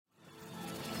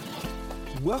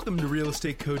Welcome to Real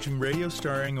Estate Coaching Radio,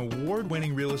 starring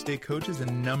award-winning real estate coaches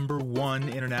and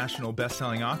 #1 international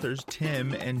best-selling authors,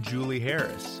 Tim and Julie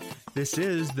Harris. This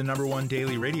is the #1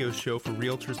 daily radio show for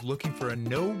realtors looking for a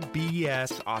no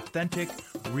BS, authentic,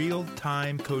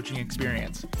 real-time coaching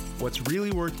experience. What's really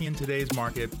working in today's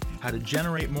market, how to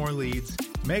generate more leads,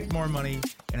 make more money,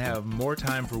 and have more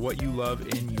time for what you love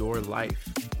in your life.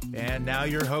 And now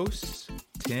your hosts,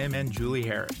 Tim and Julie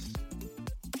Harris.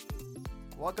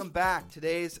 Welcome back.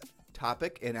 Today's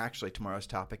topic, and actually tomorrow's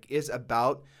topic, is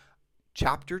about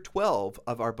Chapter 12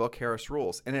 of our book, Harris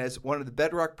Rules. And it is one of the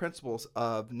bedrock principles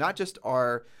of not just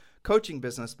our coaching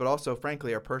business, but also,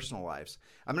 frankly, our personal lives.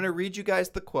 I'm going to read you guys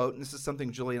the quote, and this is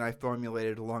something Julie and I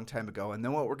formulated a long time ago. And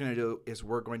then what we're going to do is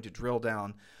we're going to drill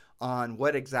down on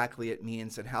what exactly it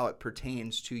means and how it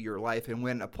pertains to your life. And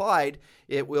when applied,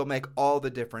 it will make all the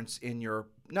difference in your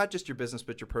not just your business,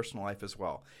 but your personal life as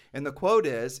well. And the quote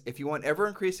is, if you want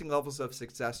ever-increasing levels of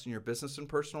success in your business and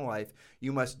personal life,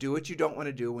 you must do what you don't want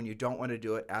to do when you don't want to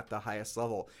do it at the highest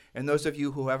level. And those of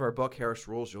you who have our book, Harris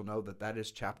Rules, you'll know that that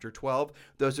is Chapter 12.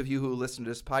 Those of you who listen to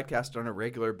this podcast on a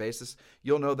regular basis,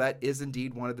 you'll know that is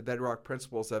indeed one of the bedrock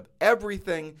principles of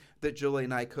everything that Julie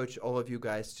and I coach all of you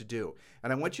guys to do.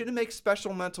 And I want you to make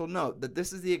special mental note that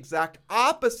this is the exact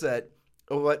opposite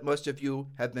of what most of you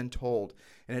have been told.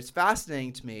 And it's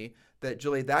fascinating to me that,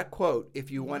 Julie, that quote, if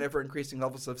you want ever-increasing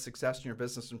levels of success in your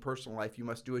business and personal life, you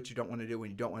must do what you don't want to do when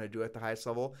you don't want to do it at the highest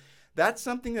level. That's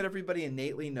something that everybody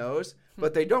innately knows,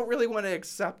 but they don't really want to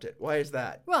accept it. Why is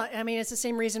that? Well, I mean, it's the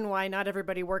same reason why not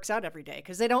everybody works out every day,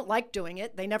 because they don't like doing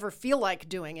it. They never feel like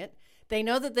doing it. They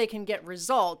know that they can get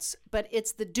results, but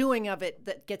it's the doing of it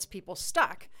that gets people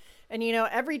stuck. And, you know,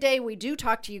 every day we do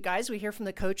talk to you guys. We hear from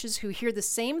the coaches who hear the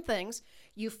same things.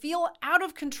 You feel out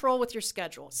of control with your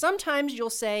schedule. Sometimes you'll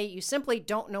say you simply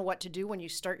don't know what to do when you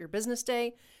start your business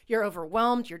day. You're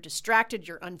overwhelmed, you're distracted,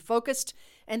 you're unfocused.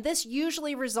 And this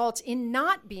usually results in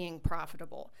not being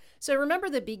profitable. So remember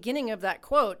the beginning of that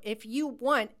quote. If you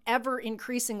want ever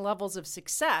increasing levels of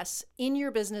success in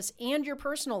your business and your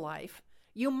personal life,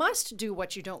 you must do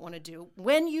what you don't want to do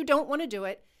when you don't want to do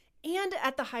it, and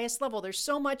at the highest level. There's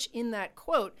so much in that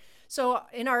quote. So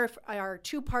in our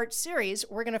two-part series,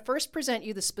 we're going to first present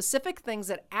you the specific things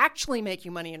that actually make you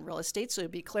money in real estate, so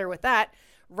be clear with that.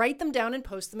 Write them down and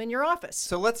post them in your office.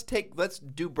 So let's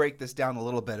break this down a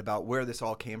little bit about where this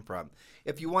all came from.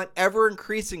 If you want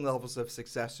ever-increasing levels of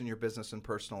success in your business and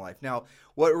personal life. Now,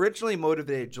 what originally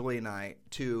motivated Julie and I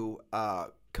to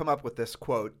come up with this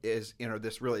quote is,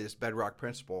 this bedrock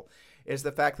principle, is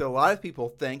the fact that a lot of people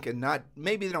think, and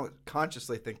maybe they don't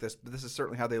consciously think this, but this is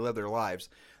certainly how they live their lives.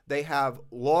 They'll have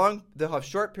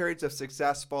short periods of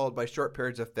success followed by short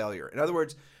periods of failure. In other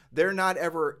words, they're not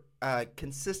ever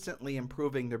consistently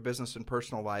improving their business and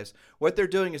personal lives. What they're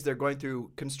doing is they're going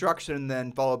through construction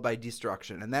then followed by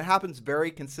destruction. And that happens very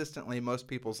consistently in most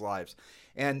people's lives.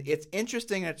 And it's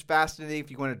interesting and it's fascinating if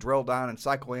you want to drill down and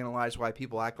psychoanalyze why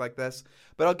people act like this.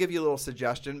 But I'll give you a little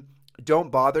suggestion.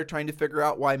 Don't bother trying to figure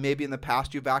out why maybe in the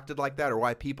past you've acted like that or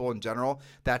why people in general,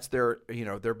 that's their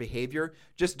behavior.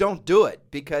 Just don't do it,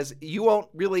 because you won't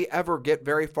really ever get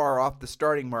very far off the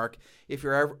starting mark if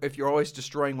you're always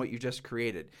destroying what you just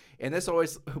created. And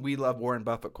we love Warren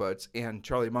Buffett quotes and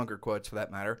Charlie Munger quotes for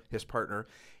that matter, his partner.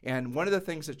 And one of the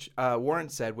things that Warren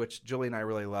said, which Julie and I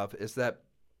really love, is that,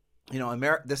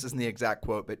 this isn't the exact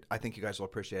quote, but I think you guys will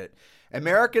appreciate it.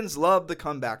 Americans love the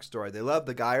comeback story. They love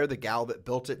the guy or the gal that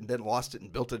built it and then lost it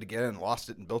and built it again and lost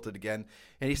it and built it again.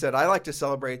 And he said, I like to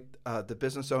celebrate the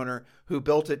business owner who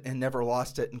built it and never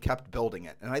lost it and kept building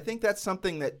it. And I think that's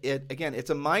something that it's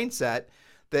a mindset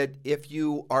that if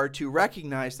you are to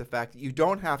recognize the fact that you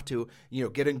don't have to,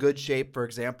 get in good shape, for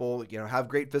example, have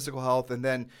great physical health, and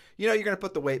then, you're going to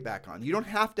put the weight back on. You don't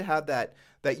have to have that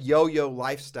yo-yo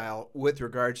lifestyle with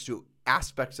regards to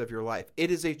aspects of your life. It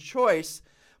is a choice,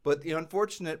 but the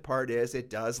unfortunate part is it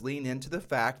does lean into the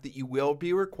fact that you will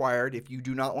be required, if you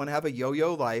do not want to have a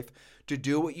yo-yo life, to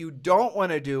do what you don't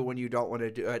want to do when you don't want to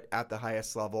do it at the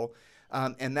highest level.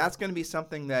 And that's going to be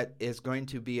something that is going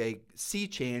to be a sea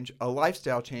change, a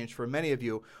lifestyle change for many of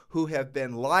you who have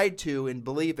been lied to in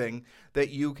believing that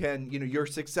you can, you're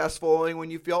successful only when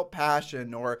you feel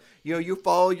passion, or, you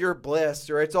follow your bliss,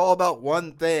 or it's all about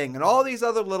one thing, and all these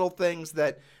other little things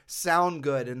that sound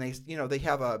good. And they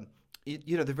have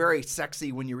they're very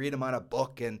sexy when you read them on a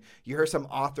book, and you hear some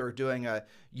author doing a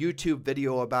YouTube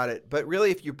video about it. But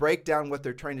really, if you break down what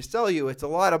they're trying to sell you, it's a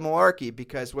lot of malarkey,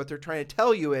 because what they're trying to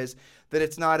tell you is that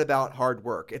it's not about hard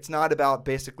work. It's not about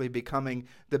basically becoming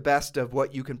the best of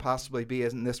what you can possibly be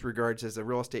in this regards as a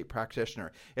real estate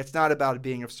practitioner. It's not about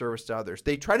being of service to others.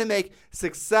 They try to make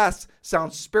success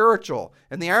sound spiritual.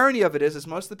 And the irony of it is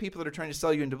most of the people that are trying to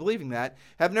sell you into believing that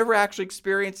have never actually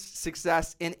experienced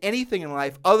success in anything in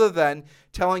life other than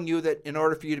telling you that in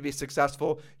order for you to be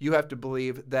successful, you have to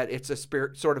believe that it's a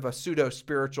sort of a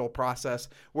pseudo-spiritual process,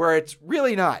 where it's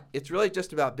really not. It's really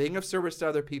just about being of service to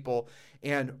other people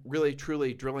and really,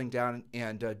 truly drilling down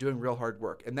and doing real hard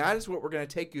work. And that is what we're going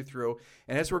to take you through.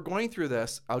 And as we're going through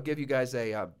this, I'll give you guys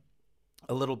a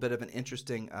little bit of an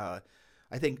interesting, I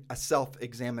think, a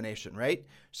self-examination, right?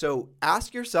 So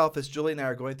ask yourself, as Julie and I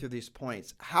are going through these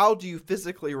points, how do you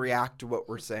physically react to what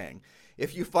we're saying?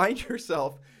 If you find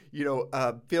yourself,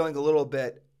 feeling a little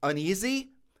bit uneasy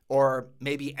or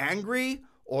maybe angry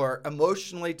or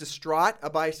emotionally distraught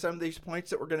by some of these points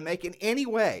that we're going to make in any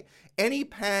way, any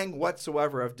pang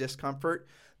whatsoever of discomfort,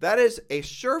 that is a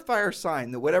surefire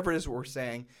sign that whatever it is we're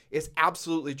saying is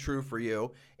absolutely true for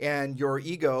you, and your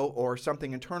ego or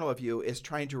something internal of you is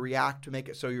trying to react to make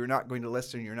it so you're not going to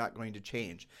listen, you're not going to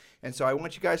change. And so I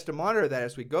want you guys to monitor that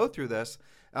as we go through this.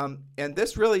 And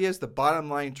this really is the bottom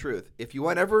line truth. If you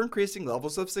want ever increasing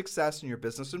levels of success in your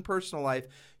business and personal life,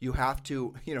 you have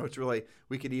to, it's really,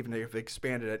 we could even have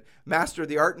expanded it, master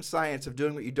the art and science of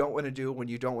doing what you don't want to do when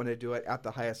you don't want to do it at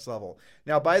the highest level.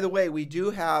 Now, by the way,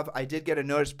 I did get a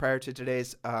notice prior to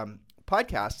today's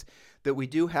podcast that we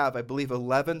do have, I believe,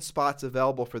 11 spots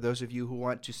available for those of you who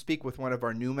want to speak with one of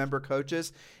our new member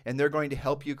coaches, and they're going to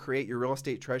help you create your real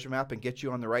estate treasure map and get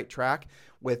you on the right track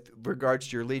with regards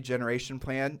to your lead generation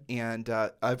plan and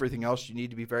everything else you need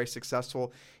to be very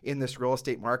successful in this real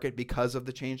estate market because of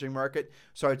the changing market.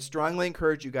 So I'd strongly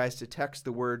encourage you guys to text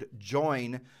the word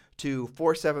JOIN to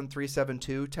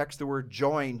 47372. Text the word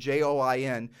JOIN,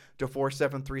 J-O-I-N, to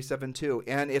 47372.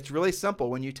 And it's really simple.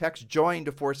 When you text JOIN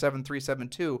to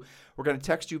 47372, we're going to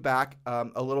text you back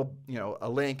a little, a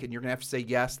link, and you're going to have to say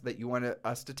yes that you want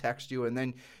us to text you. And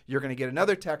then you're going to get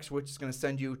another text, which is going to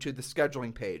send you to the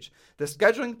scheduling page. The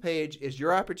scheduling page is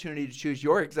your opportunity to choose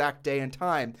your exact day and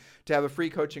time to have a free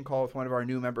coaching call with one of our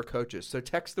new member coaches. So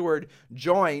text the word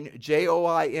JOIN,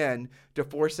 J-O-I-N, to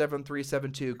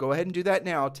 47372. Go ahead and do that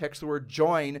now. Text the word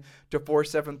JOIN to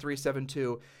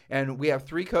 47372. And we have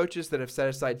 3 coaches that have set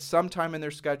aside some time in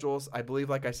their schedules. I believe,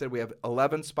 like I said, we have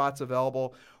 11 spots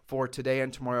available for today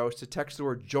and tomorrow. So text the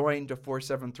word JOIN to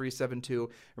 47372.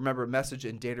 Remember, message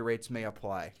and data rates may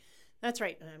apply. That's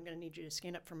right. And I'm going to need you to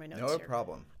scan up for my notes No here.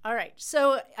 problem. All right.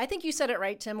 So I think you said it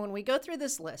right, Tim. When we go through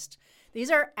this list,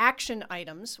 these are action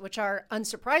items, which are,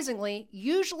 unsurprisingly,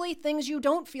 usually things you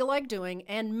don't feel like doing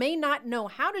and may not know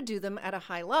how to do them at a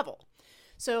high level.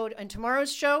 So in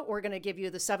tomorrow's show, we're going to give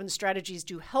you the 7 strategies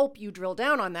to help you drill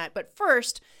down on that. But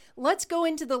first, let's go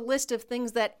into the list of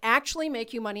things that actually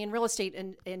make you money in real estate.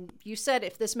 And you said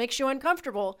if this makes you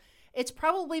uncomfortable, it's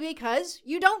probably because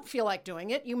you don't feel like doing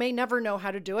it. You may never know how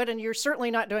to do it, and you're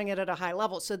certainly not doing it at a high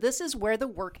level. So this is where the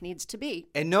work needs to be.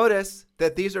 And notice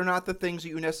that these are not the things that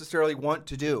you necessarily want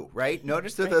to do, right?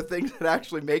 Notice that the things that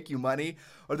actually make you money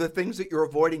are the things that you're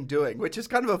avoiding doing, which is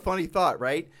kind of a funny thought,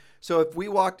 right? So if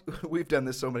we've done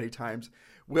this so many times,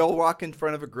 we'll walk in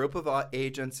front of a group of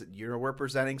agents, we're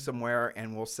presenting somewhere,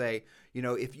 and we'll say,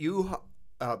 if you,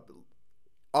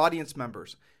 audience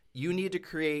members, you need to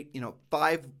create,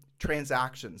 5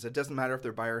 transactions. It doesn't matter if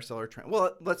they're buyer or seller.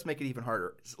 Well, let's make it even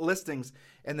harder. Listings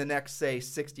in the next, say,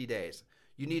 60 days.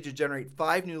 You need to generate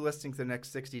 5 new listings in the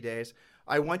next 60 days.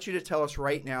 I want you to tell us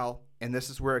right now, and this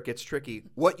is where it gets tricky,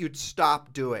 what you'd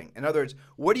stop doing. In other words,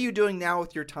 what are you doing now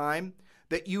with your time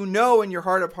that you know in your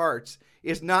heart of hearts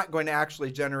is not going to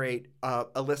actually generate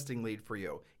a listing lead for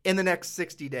you in the next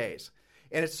 60 days?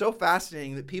 And it's so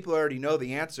fascinating that people already know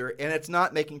the answer, and it's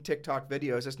not making TikTok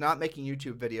videos. It's not making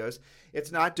YouTube videos.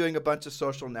 It's not doing a bunch of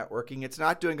social networking. It's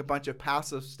not doing a bunch of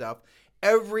passive stuff.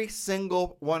 Every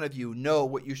single one of you know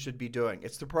what you should be doing.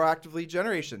 It's the proactive lead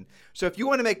generation. So if you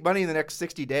want to make money in the next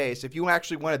 60 days, if you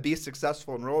actually want to be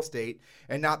successful in real estate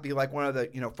and not be like one of the,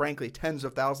 frankly, tens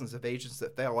of thousands of agents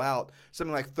that fail out,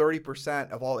 something like 30%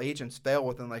 of all agents fail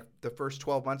within like the first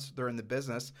 12 months they're in the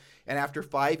business. And after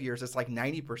 5 years, it's like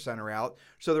 90% are out.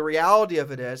 So the reality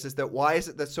of it is that why is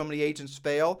it that so many agents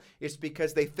fail? It's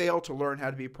because they fail to learn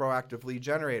how to be proactive lead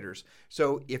generators.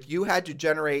 So if you had to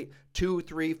generate 2,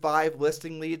 3, 5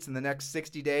 listing leads in the next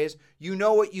 60 days, you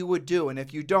know what you would do. And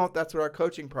if you don't, that's what our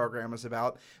coaching program is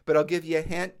about. But I'll give you a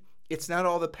hint. It's not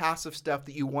all the passive stuff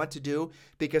that you want to do,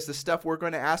 because the stuff we're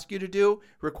going to ask you to do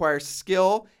requires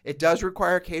skill. It does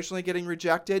require occasionally getting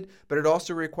rejected, but it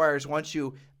also requires, once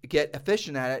you get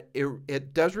efficient at it,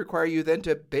 it does require you then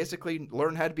to basically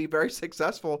learn how to be very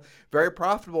successful, very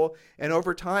profitable, and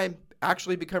over time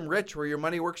actually become rich, where your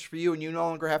money works for you and you no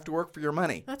longer have to work for your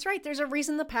money. That's right. There's a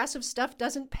reason the passive stuff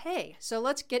doesn't pay. So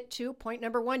let's get to point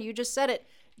number 1. You just said it.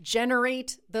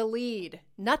 Generate the lead.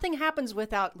 Nothing happens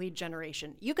without lead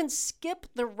generation. You can skip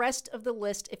the rest of the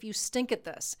list if you stink at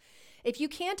this. If you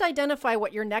can't identify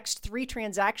what your next 3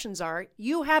 transactions are,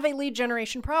 you have a lead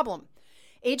generation problem.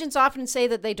 Agents often say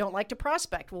that they don't like to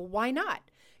prospect. Well, why not?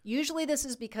 Usually this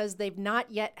is because they've not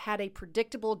yet had a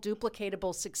predictable,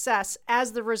 duplicatable success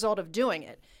as the result of doing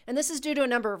it. And this is due to a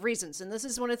number of reasons. And this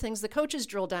is one of the things the coaches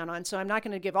drill down on. So I'm not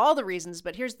going to give all the reasons,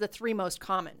 but here's the 3 most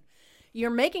common.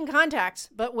 You're making contacts,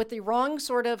 but with the wrong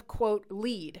sort of, quote,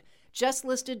 lead. Just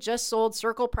listed, just sold,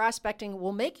 circle prospecting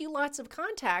will make you lots of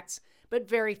contacts, but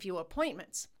very few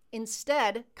appointments.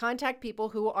 Instead, contact people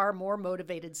who are more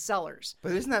motivated sellers.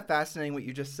 But isn't that fascinating what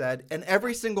you just said? And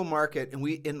every single market,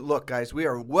 and look, guys, we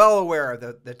are well aware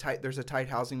of there's a tight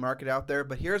housing market out there,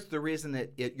 but here's the reason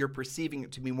that you're perceiving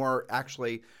it to be more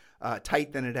actually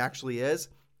tight than it actually is.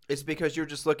 It's because you're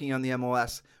just looking on the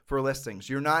MLS for listings.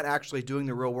 You're not actually doing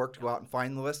the real work to go out and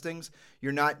find the listings.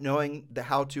 You're not knowing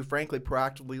how to, frankly,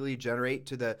 proactively lead generate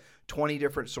to the 20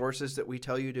 different sources that we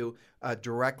tell you to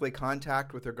directly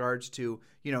contact with regards to,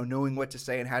 knowing what to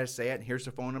say and how to say it. And here's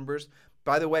the phone numbers.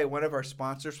 By the way, one of our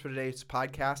sponsors for today's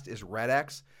podcast is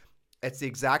RedX. It's the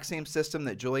exact same system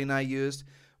that Julie and I used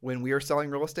when we are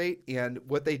selling real estate. And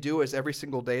what they do is every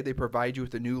single day they provide you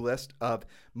with a new list of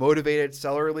motivated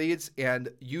seller leads, and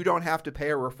you don't have to pay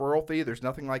a referral fee. There's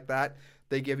nothing like that.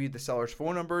 They give you the seller's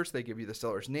phone numbers. They give you the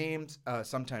seller's names,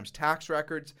 sometimes tax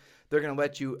records. They're going to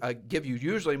let you give you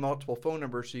usually multiple phone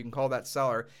numbers so you can call that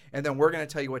seller, and then we're going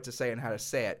to tell you what to say and how to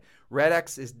say it.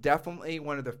 RedX is definitely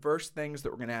one of the first things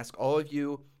that we're going to ask all of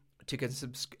you to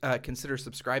consider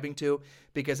subscribing to,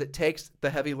 because it takes the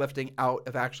heavy lifting out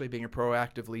of actually being a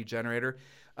proactive lead generator.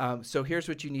 So here's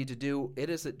what you need to do.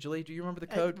 Julie, do you remember the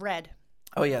code? Red.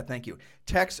 Oh, yeah, thank you.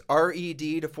 Text RED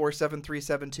to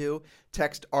 47372.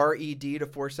 Text RED to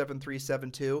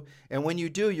 47372. And when you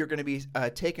do, you're going to be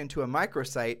taken to a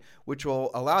microsite, which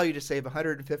will allow you to save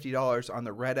 $150 on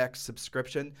the RedX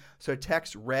subscription. So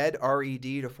text RED, RED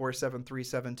to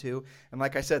 47372. And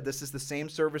like I said, this is the same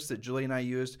service that Julie and I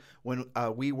used when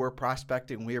we were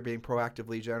prospecting. We were being proactive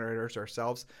lead generators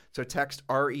ourselves. So text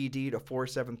RED to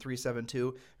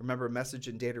 47372. Remember, message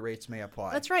and data rates may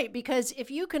apply. That's right, because if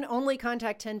you can only contact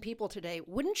 10 people today,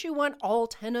 wouldn't you want all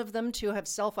 10 of them to have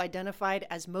self-identified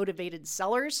as motivated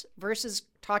sellers versus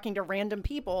talking to random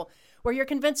people where you're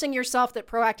convincing yourself that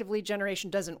proactive lead generation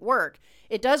doesn't work?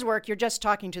 It does work. You're just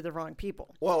talking to the wrong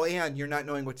people. Well, and you're not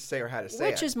knowing what to say or how to say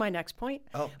it. Which is my next point.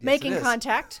 Oh, yes, Making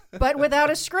contact, but without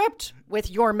a script, with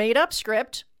your made-up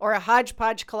script or a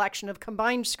hodgepodge collection of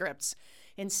combined scripts.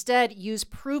 Instead, use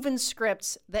proven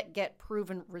scripts that get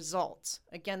proven results.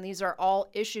 Again, these are all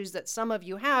issues that some of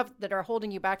you have that are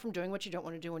holding you back from doing what you don't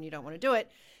want to do when you don't want to do it,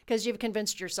 because you've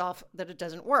convinced yourself that it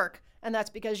doesn't work. And that's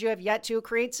because you have yet to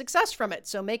create success from it.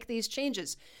 So make these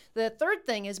changes. The third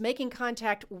thing is making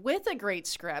contact with a great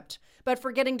script, but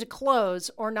forgetting to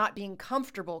close or not being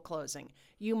comfortable closing.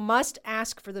 You must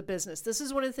ask for the business. This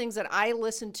is one of the things that I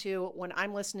listen to when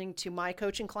I'm listening to my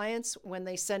coaching clients when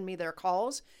they send me their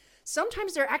calls.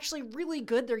 Sometimes they're actually really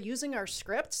good. They're using our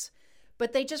scripts,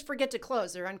 but they just forget to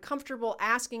close. They're uncomfortable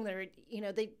asking.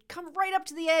 They come right up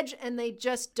to the edge and they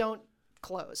just don't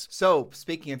close. So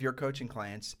speaking of your coaching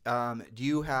clients, how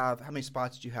many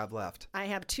spots do you have left? I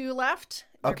have 2 left.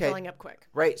 They're filling up quick.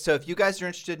 Right. So if you guys are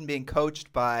interested in being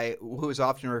coached by who is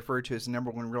often referred to as the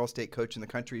 #1 real estate coach in the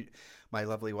country, my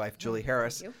lovely wife, Julie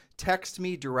Harris, text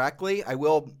me directly. I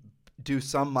will do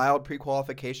some mild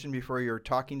pre-qualification before you're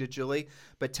talking to Julie,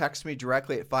 but text me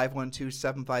directly at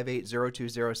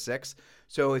 512-758-0206.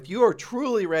 So if you are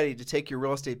truly ready to take your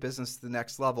real estate business to the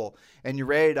next level and you're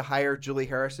ready to hire Julie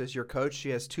Harris as your coach, she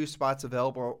has 2 spots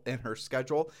available in her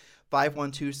schedule.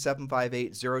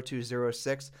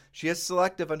 512-758-0206. She is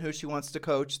selective on who she wants to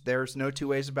coach. There's no 2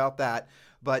 ways about that.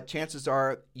 But chances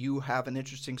are you have an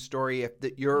interesting story. If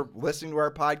you're listening to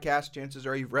our podcast, chances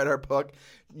are you've read our book.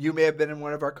 You may have been in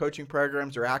one of our coaching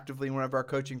programs or actively in one of our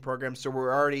coaching programs. So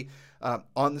we're already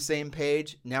on the same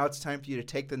page. Now it's time for you to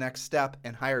take the next step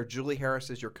and hire Julie Harris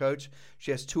as your coach.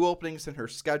 She has 2 openings in her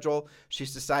schedule.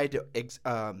 She's decided to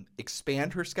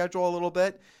expand her schedule a little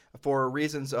bit for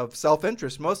reasons of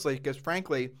self-interest, mostly because,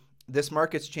 frankly, this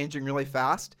market's changing really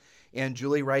fast. And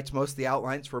Julie writes most of the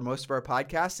outlines for most of our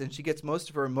podcasts, and she gets most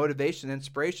of her motivation and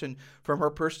inspiration from her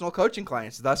personal coaching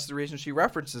clients. That's the reason she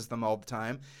references them all the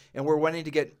time. And we're wanting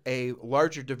to get a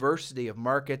larger diversity of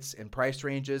markets and price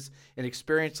ranges and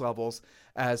experience levels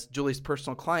as Julie's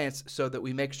personal clients so that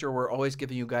we make sure we're always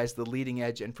giving you guys the leading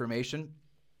edge information.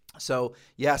 So,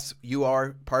 yes, you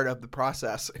are part of the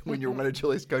process when you're one of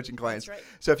Julie's coaching clients. That's right.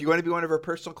 So if you want to be one of her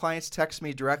personal clients, text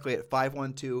me directly at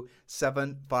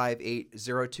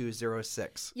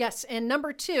 512-758-0206. Yes, and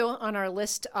number 2 on our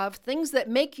list of things that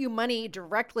make you money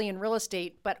directly in real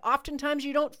estate, but oftentimes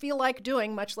you don't feel like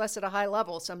doing, much less at a high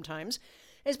level sometimes,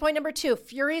 is point number 2,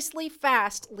 furiously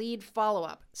fast lead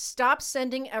follow-up. Stop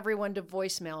sending everyone to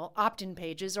voicemail, opt-in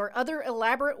pages, or other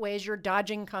elaborate ways you're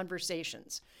dodging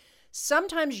conversations.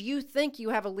 Sometimes you think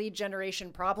you have a lead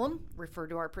generation problem, refer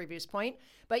to our previous point,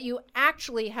 but you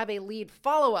actually have a lead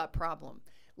follow-up problem.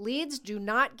 Leads do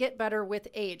not get better with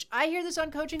age. I hear this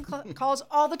on coaching calls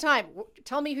all the time.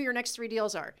 Tell me who your next 3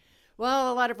 deals are.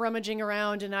 Well, a lot of rummaging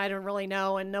around and I don't really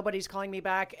know and nobody's calling me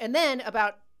back. And then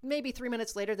about maybe 3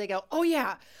 minutes later, they go, oh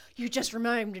yeah, you just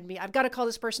reminded me. I've got to call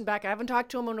this person back. I haven't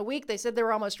talked to them in a week. They said they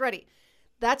were almost ready.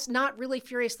 That's not really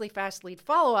furiously fast lead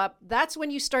follow-up. That's when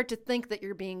you start to think that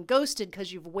you're being ghosted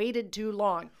because you've waited too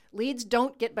long. Leads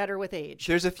don't get better with age.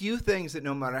 There's a few things that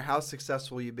no matter how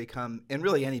successful you become, in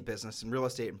really any business, in real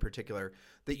estate in particular,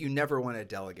 that you never want to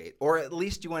delegate. Or at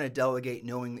least you want to delegate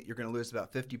knowing that you're going to lose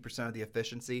about 50% of the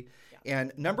efficiency. Yeah.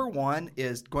 And number 1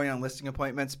 is going on listing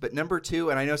appointments. But number 2,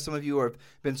 and I know some of you have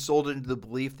been sold into the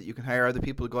belief that you can hire other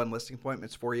people to go on listing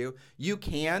appointments for you. You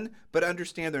can, but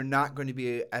understand they're not going to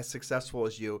be as successful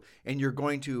as you. And you're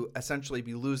going to essentially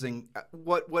be losing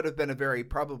what would have been a very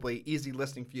probably easy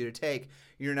listing for you to take.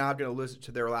 You're now going to lose it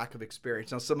to their lack of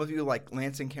experience. Now, some of you like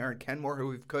Lance and Karen Kenmore, who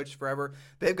we've coached forever,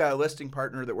 they've got a listing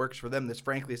partner that works for them that's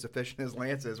frankly as efficient as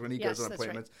Lance is when he goes on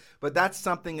appointments. Right. But that's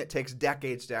something that takes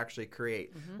decades to actually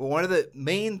create. Mm-hmm. But one of the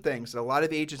main things that a lot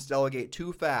of agents delegate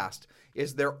too fast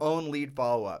is their own lead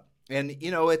follow-up. And,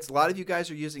 you know, it's a lot of you guys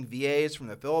are using VAs from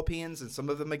the Philippines, and some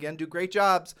of them, again, do great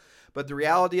jobs. But the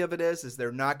reality of it is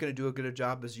they're not going to do a good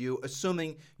job as you,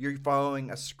 assuming you're following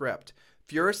a script.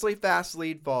 Furiously fast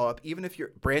lead follow-up, even if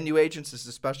you're brand new agents, this is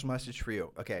a special message for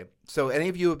you. Okay, so any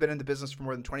of you who have been in the business for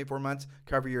more than 24 months,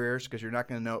 cover your ears because you're not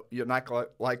going to know, you're not going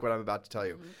to like what I'm about to tell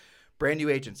you. Mm-hmm. Brand new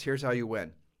agents, here's how you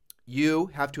win. You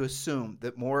have to assume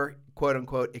that more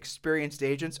quote-unquote experienced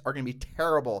agents are going to be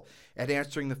terrible at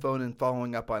answering the phone and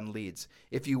following up on leads.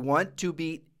 If you want to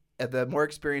beat the more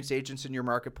experienced agents in your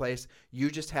marketplace, you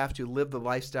just have to live the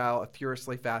lifestyle of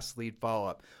furiously fast lead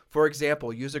follow-up. For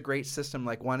example, use a great system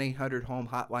like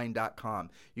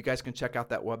 1-800-HOME-HOTLINE.com. You guys can check out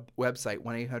that website,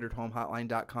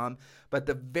 1-800-HOME-HOTLINE.com. But at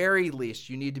the very least,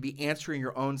 you need to be answering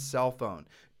your own cell phone.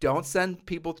 Don't send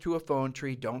people to a phone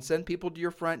tree. Don't send people to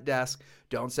your front desk.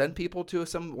 Don't send people to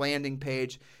some landing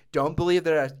page. Don't believe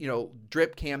that a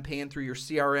drip campaign through your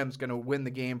CRM is going to win the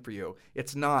game for you.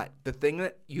 It's not. The thing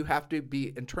that you have to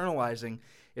be internalizing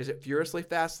is it furiously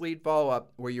fast lead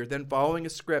follow-up where you're then following a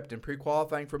script and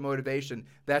pre-qualifying for motivation.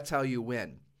 That's how you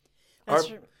win.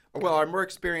 Our more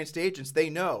experienced agents,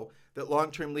 they know that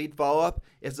long-term lead follow-up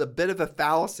is a bit of a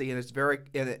fallacy, and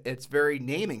it's very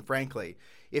naming, frankly.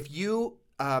 If you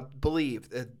believe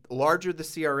that the larger the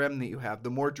CRM that you have, the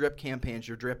more drip campaigns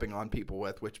you're dripping on people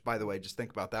with, which, by the way, just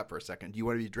think about that for a second. Do you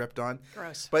want to be dripped on?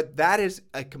 Gross. But that is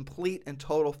a complete and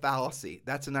total fallacy.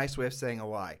 That's a nice way of saying a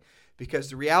lie. Because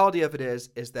the reality of it is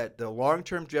that the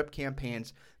long-term drip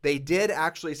campaigns, they did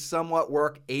actually somewhat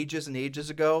work ages and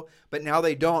ages ago, but now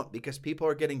they don't because people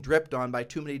are getting dripped on by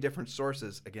too many different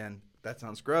sources. Again, that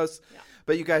sounds gross,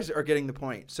 but you guys are getting the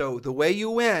point. So the way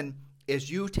you win is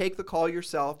you take the call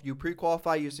yourself, you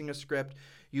pre-qualify using a script,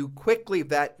 you quickly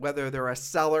vet whether they're a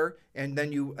seller, and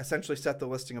then you essentially set the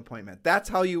listing appointment. That's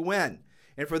how you win.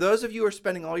 And for those of you who are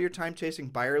spending all your time chasing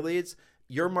buyer leads,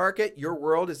 your market, your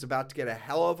world is about to get a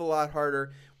hell of a lot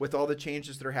harder with all the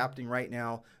changes that are happening right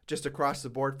now, just across the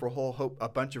board for a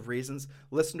bunch of reasons.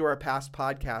 Listen to our past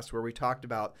podcast where we talked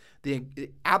about the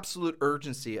absolute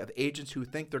urgency of agents who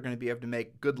think they're going to be able to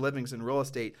make good livings in real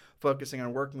estate, focusing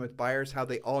on working with buyers, how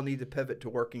they all need to pivot to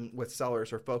working with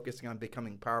sellers or focusing on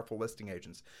becoming powerful listing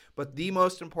agents. But the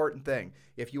most important thing,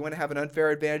 if you want to have an unfair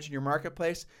advantage in your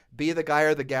marketplace, be the guy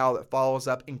or the gal that follows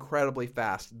up incredibly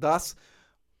fast. Thus,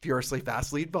 furiously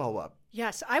fast lead follow-up.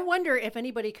 Yes, I wonder if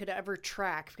anybody could ever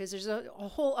track, because there's a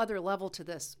whole other level to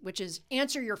this, which is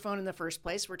answer your phone in the first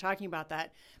place. We're talking about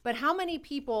that. But how many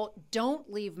people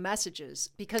don't leave messages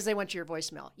because they went to your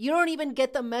voicemail? You don't even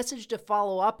get the message to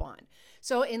follow up on.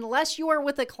 So unless you are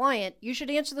with a client, you should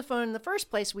answer the phone in the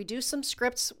first place. We do some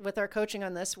scripts with our coaching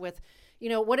on this with,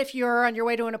 what if you're on your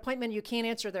way to an appointment, you can't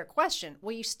answer their question?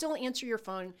 Well, you still answer your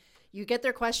phone. You get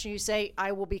their question. You say,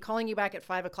 I will be calling you back at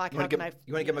 5 o'clock. You want to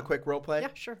give them a quick role play? Yeah,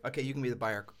 sure. Okay, you can be the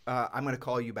buyer. I'm going to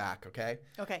call you back, okay?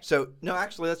 Okay. So, no,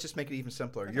 actually, let's just make it even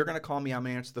simpler. Okay. You're going to call me. I'm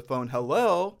going to answer the phone.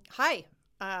 Hello? Hi.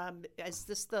 Is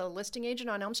this the listing agent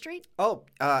on Elm Street? Oh,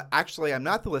 actually, I'm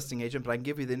not the listing agent, but I can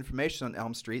give you the information on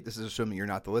Elm Street. This is assuming you're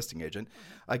not the listing agent.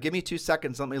 Give me 2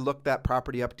 seconds. Let me look that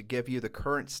property up to give you the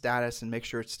current status and make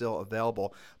sure it's still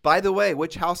available. By the way,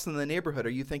 which house in the neighborhood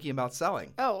are you thinking about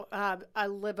selling? Oh, I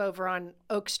live over on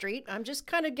Oak Street. I'm just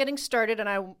kind of getting started, and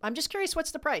I'm just curious,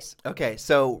 what's the price? Okay,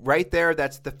 so right there,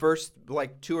 that's the first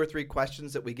 2 or 3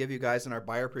 questions that we give you guys in our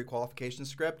buyer pre-qualification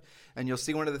script. And you'll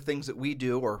see one of the things that we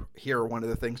do, or hear one of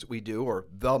the things that we do, or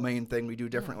the main thing we do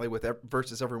differently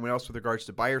versus everyone else with regards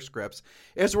to buyer scripts,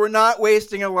 is we're not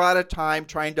wasting a lot of time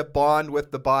trying to bond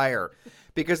with the buyer,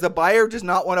 because the buyer does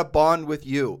not want to bond with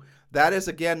you. That is,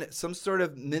 again, some sort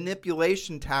of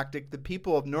manipulation tactic that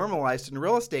people have normalized in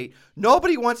real estate.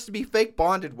 Nobody wants to be fake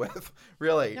bonded with,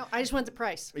 really. No, I just want the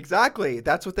price. Exactly.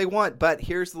 That's what they want. But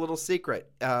here's the little secret.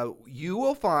 You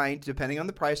will find, depending on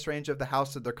the price range of the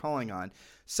house that they're calling on,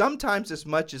 sometimes as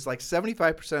much as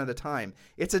 75% of the time,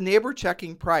 it's a neighbor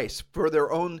checking price for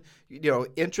their own,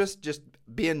 interest, just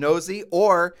being nosy,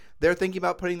 or they're thinking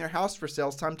about putting their house for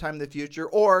sale sometime in the future,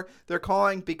 or they're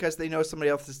calling because they know somebody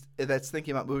else that's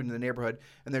thinking about moving to the neighborhood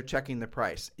and they're checking the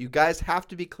price. You guys have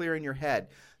to be clear in your head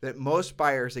that most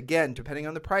buyers, again, depending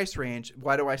on the price range,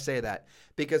 why do I say that?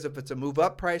 Because if it's a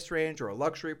move-up price range or a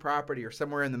luxury property or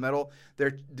somewhere in the middle,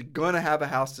 they're going to have a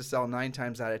house to sell 9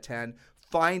 times out of 10.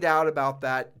 Find out about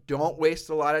that. Don't waste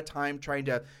a lot of time trying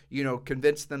to,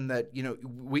 convince them that,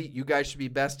 you guys should be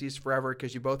besties forever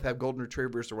because you both have golden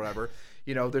retrievers or whatever.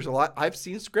 There's a lot. I've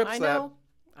seen scripts I know.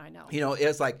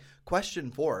 It's like question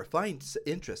 4, find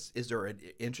interest. Is there an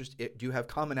interest? Do you have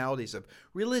commonalities of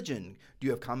religion? Do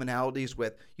you have commonalities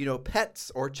with,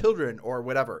 pets or children or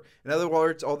whatever? In other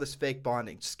words, all this fake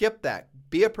bonding. Skip that.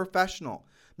 Be a professional.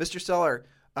 Mr. Seller,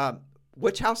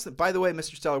 which house, by the way,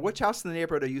 Mr. Seller, which house in the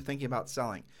neighborhood are you thinking about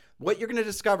selling? What you're going to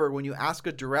discover when you ask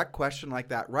a direct question like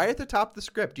that, right at the top of the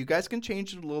script, you guys can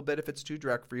change it a little bit if it's too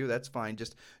direct for you. That's fine.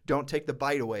 Just don't take the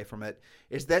bite away from it,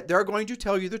 is that they're going to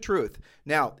tell you the truth.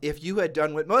 Now, if you had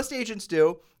done what most agents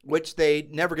do, which they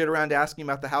never get around to asking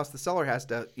about the house the seller has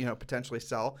to, potentially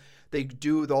sell, they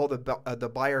do all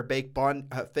the buyer fake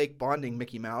bonding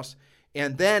Mickey Mouse,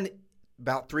 and then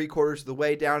about 3/4 of the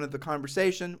way down of the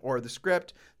conversation or the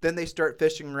script, then they start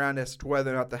fishing around as to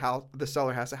whether or not the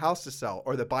seller has a house to sell,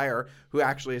 or the buyer who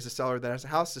actually is a seller that has a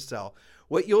house to sell.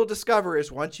 What you'll discover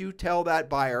is once you tell that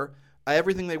buyer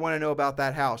everything they want to know about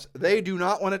that house, they do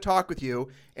not want to talk with you,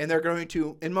 and they're going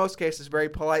to, in most cases, very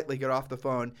politely get off the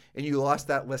phone, and you lost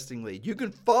that listing lead. You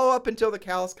can follow up until the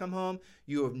cows come home.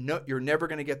 You're never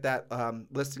going to get that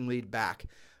listing lead back.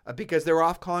 Because they're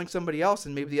off calling somebody else,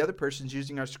 and maybe the other person's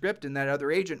using our script, and that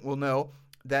other agent will know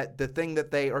that the thing that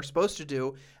they are supposed to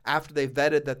do after they've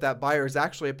vetted that buyer is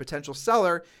actually a potential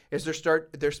seller is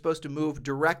they're supposed to move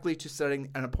directly to setting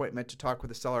an appointment to talk with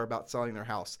the seller about selling their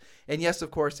house. And yes, of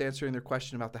course, answering their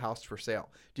question about the house for sale.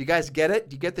 Do you guys get it?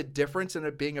 Do you get the difference in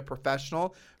it being a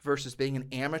professional versus being an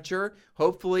amateur?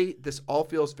 Hopefully, this all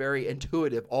feels very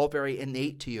intuitive, all very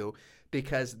innate to you,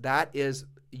 because that is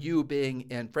you being,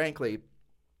 and frankly,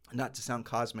 not to sound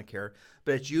cosmic here,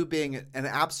 but it's you being an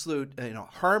absolute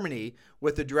harmony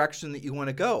with the direction that you want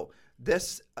to go.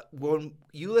 This, when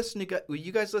you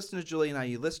guys listen to Julie and I,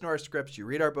 you listen to our scripts, you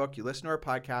read our book, you listen to our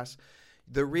podcasts,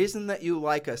 the reason that you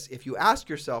like us, if you ask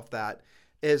yourself that,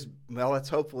 is, well, let's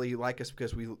hopefully you like us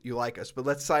because you like us. But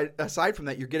aside from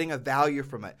that, you're getting a value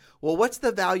from it. Well, what's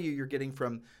the value you're getting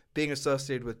from being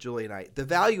associated with Julie and I? The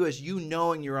value is you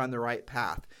knowing you're on the right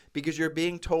path because you're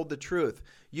being told the truth.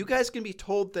 You guys can be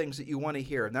told things that you want to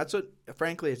hear. And that's what,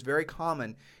 frankly, is very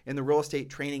common in the real estate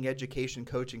training, education,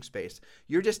 coaching space.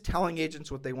 You're just telling agents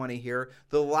what they want to hear.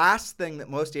 The last thing that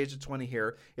most agents want to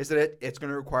hear is that it's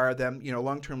going to require them,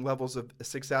 long-term levels of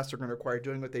success are going to require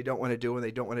doing what they don't want to do, and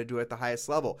they don't want to do it at the highest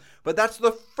level. But that's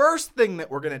the first thing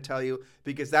that we're going to tell you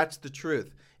because that's the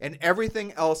truth. And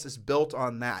everything else is built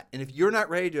on that. And if you're not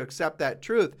ready to accept that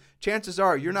truth, chances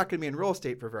are you're not going to be in real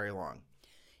estate for very long.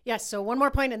 Yes, so one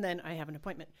more point and then I have an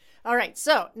appointment. All right,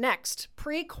 so next,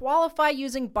 pre-qualify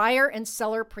using buyer and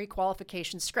seller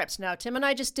pre-qualification scripts. Now, Tim and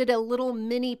I just did a little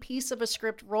mini piece of a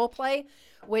script role play,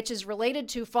 which is related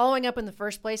to following up in the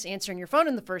first place, answering your phone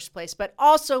in the first place, but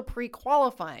also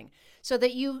pre-qualifying so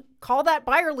that you call that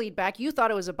buyer lead back. You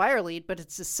thought it was a buyer lead, but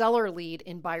it's a seller lead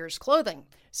in buyer's clothing.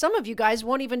 Some of you guys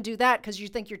won't even do that because you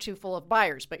think you're too full of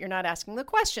buyers, but you're not asking the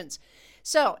questions.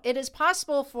 So it is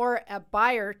possible for a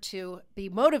buyer to be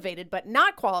motivated but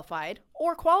not qualified,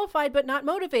 or qualified but not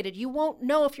motivated. You won't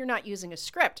know if you're not using a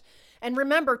script. And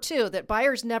remember, too, that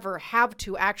buyers never have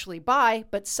to actually buy,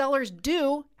 but sellers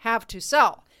do have to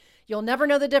sell. You'll never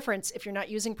know the difference if you're not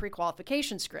using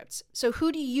pre-qualification scripts. So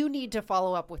who do you need to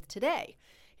follow up with today?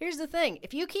 Here's the thing.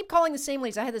 If you keep calling the same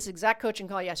leads, I had this exact coaching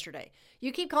call yesterday.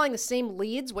 You keep calling the same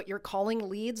leads, what you're calling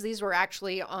leads, these were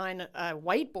actually on a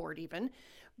whiteboard even,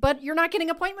 but you're not getting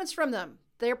appointments from them.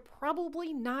 They're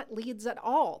probably not leads at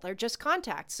all. They're just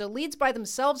contacts. So leads by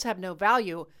themselves have no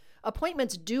value.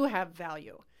 Appointments do have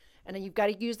value. And then you've got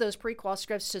to use those pre-qual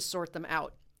scripts to sort them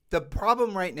out. The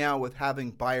problem right now with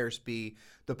having buyers be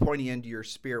the pointy end of your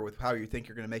spear with how you think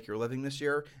you're going to make your living this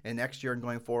year and next year and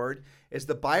going forward is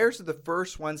the buyers are the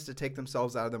first ones to take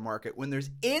themselves out of the market when there's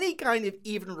any kind of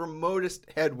even remotest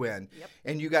headwind. Yep.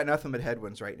 And you got nothing but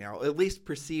headwinds right now, at least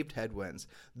perceived headwinds.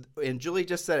 And Julie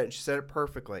just said it, and she said it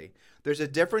perfectly. There's a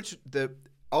difference.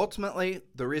 Ultimately,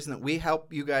 the reason that we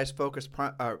help you guys focus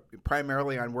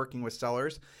primarily on working with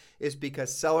sellers is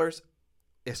because sellers,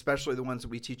 especially the ones that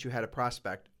we teach you how to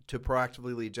prospect, to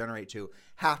proactively lead generate to,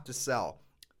 have to sell.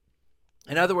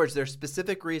 In other words, there's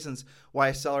specific reasons why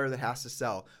a seller that has to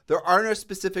sell. There are no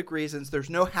specific reasons. There's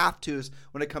no have-tos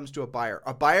when it comes to a buyer.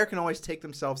 A buyer can always take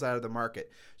themselves out of the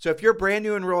market. So if you're brand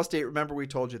new in real estate, remember we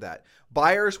told you that.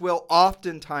 Buyers will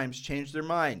oftentimes change their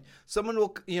mind. Someone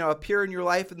will, appear in your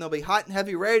life and they'll be hot and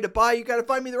heavy, ready to buy. You got to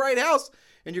find me the right house.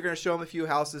 And you're going to show them a few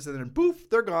houses and then poof,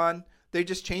 they're gone. They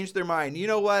just changed their mind. You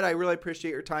know what? I really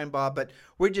appreciate your time, Bob, but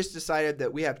we just decided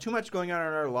that we have too much going on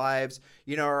in our lives.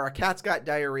 Our cat's got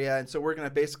diarrhea, and so we're going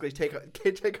to basically take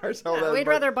ourselves out. We'd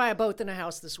rather buy a boat than a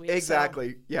house this week.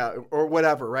 Exactly. So. Yeah, or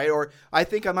whatever, right? Or I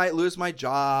think I might lose my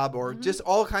job, or just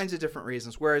all kinds of different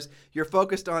reasons. Whereas you're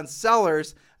focused on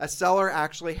sellers, a seller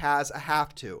actually has a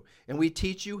have to. And we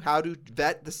teach you how to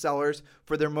vet the sellers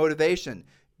for their motivation.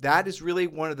 That is really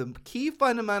one of the key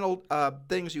fundamental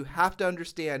things you have to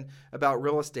understand about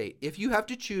real estate. If you have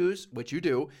to choose, which you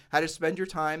do, how to spend your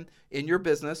time in your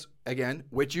business, again,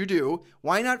 which you do,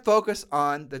 why not focus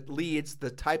on the leads,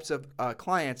 the types of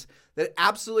clients that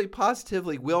absolutely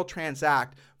positively will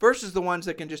transact versus the ones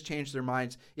that can just change their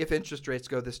minds if interest rates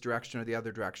go this direction or the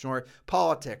other direction, or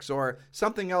politics or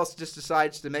something else just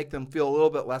decides to make them feel a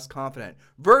little bit less confident,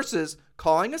 versus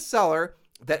calling a seller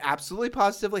that absolutely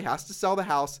positively has to sell the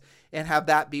house and have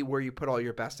that be where you put all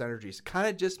your best energies. Kind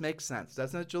of just makes sense,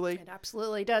 doesn't it, Julie? It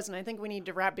absolutely does. And I think we need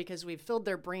to wrap because we've filled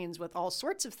their brains with all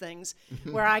sorts of things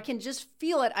where I can just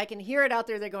feel it. I can hear it out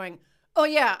there. They're going, oh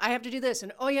yeah, I have to do this.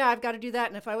 And oh yeah, I've got to do that.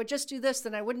 And if I would just do this,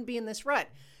 then I wouldn't be in this rut.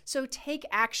 So take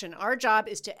action. Our job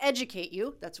is to educate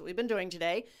you. That's what we've been doing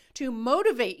today. To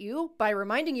motivate you by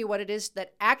reminding you what it is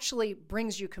that actually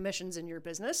brings you commissions in your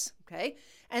business. Okay.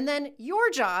 And then your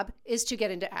job is to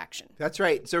get into action. That's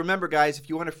right. So remember, guys, if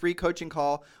you want a free coaching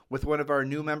call with one of our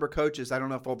new member coaches, I don't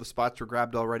know if all the spots were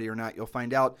grabbed already or not. You'll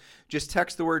find out. Just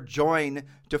text the word JOIN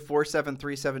to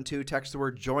 47372. Text the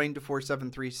word JOIN to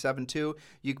 47372.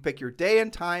 You can pick your day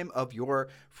and time of your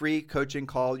free coaching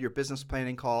call, your business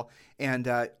planning call. And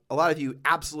a lot of you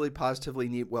absolutely positively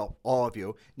need, well, all of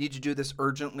you need to do this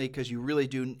urgently because you really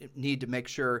do need to make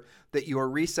sure that you are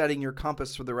resetting your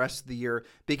compass for the rest of the year,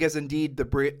 because indeed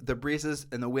the breezes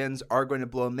and the winds are going to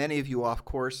blow many of you off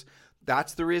course.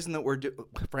 That's the reason that we're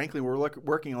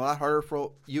working a lot harder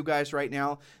for you guys right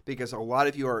now, because a lot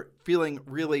of you are feeling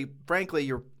really,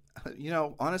 frankly,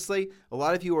 honestly, a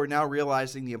lot of you are now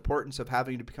realizing the importance of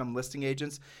having to become listing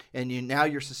agents, and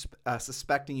you're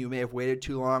suspecting you may have waited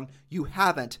too long. You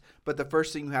haven't, but the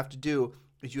first thing you have to do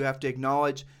is you have to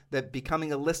acknowledge that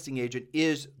becoming a listing agent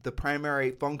is the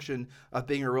primary function of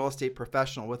being a real estate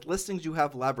professional. With listings, you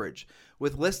have leverage.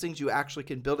 With listings, you actually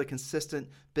can build a consistent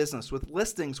business. With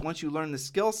listings, once you learn the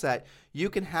skill set, you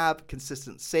can have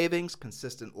consistent savings,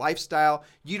 consistent lifestyle.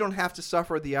 You don't have to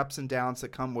suffer the ups and downs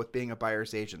that come with being a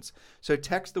buyer's agent. So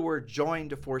text the word JOIN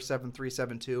to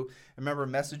 47372. Remember,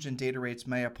 message and data rates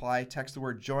may apply. Text the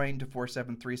word JOIN to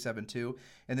 47372.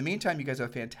 In the meantime, you guys have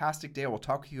a fantastic day. We'll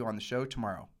talk to you on the show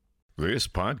tomorrow. This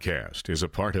podcast is a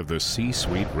part of the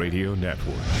C-Suite Radio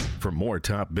Network. For more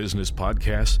top business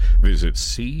podcasts, visit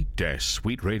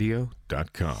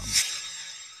c-suiteradio.com.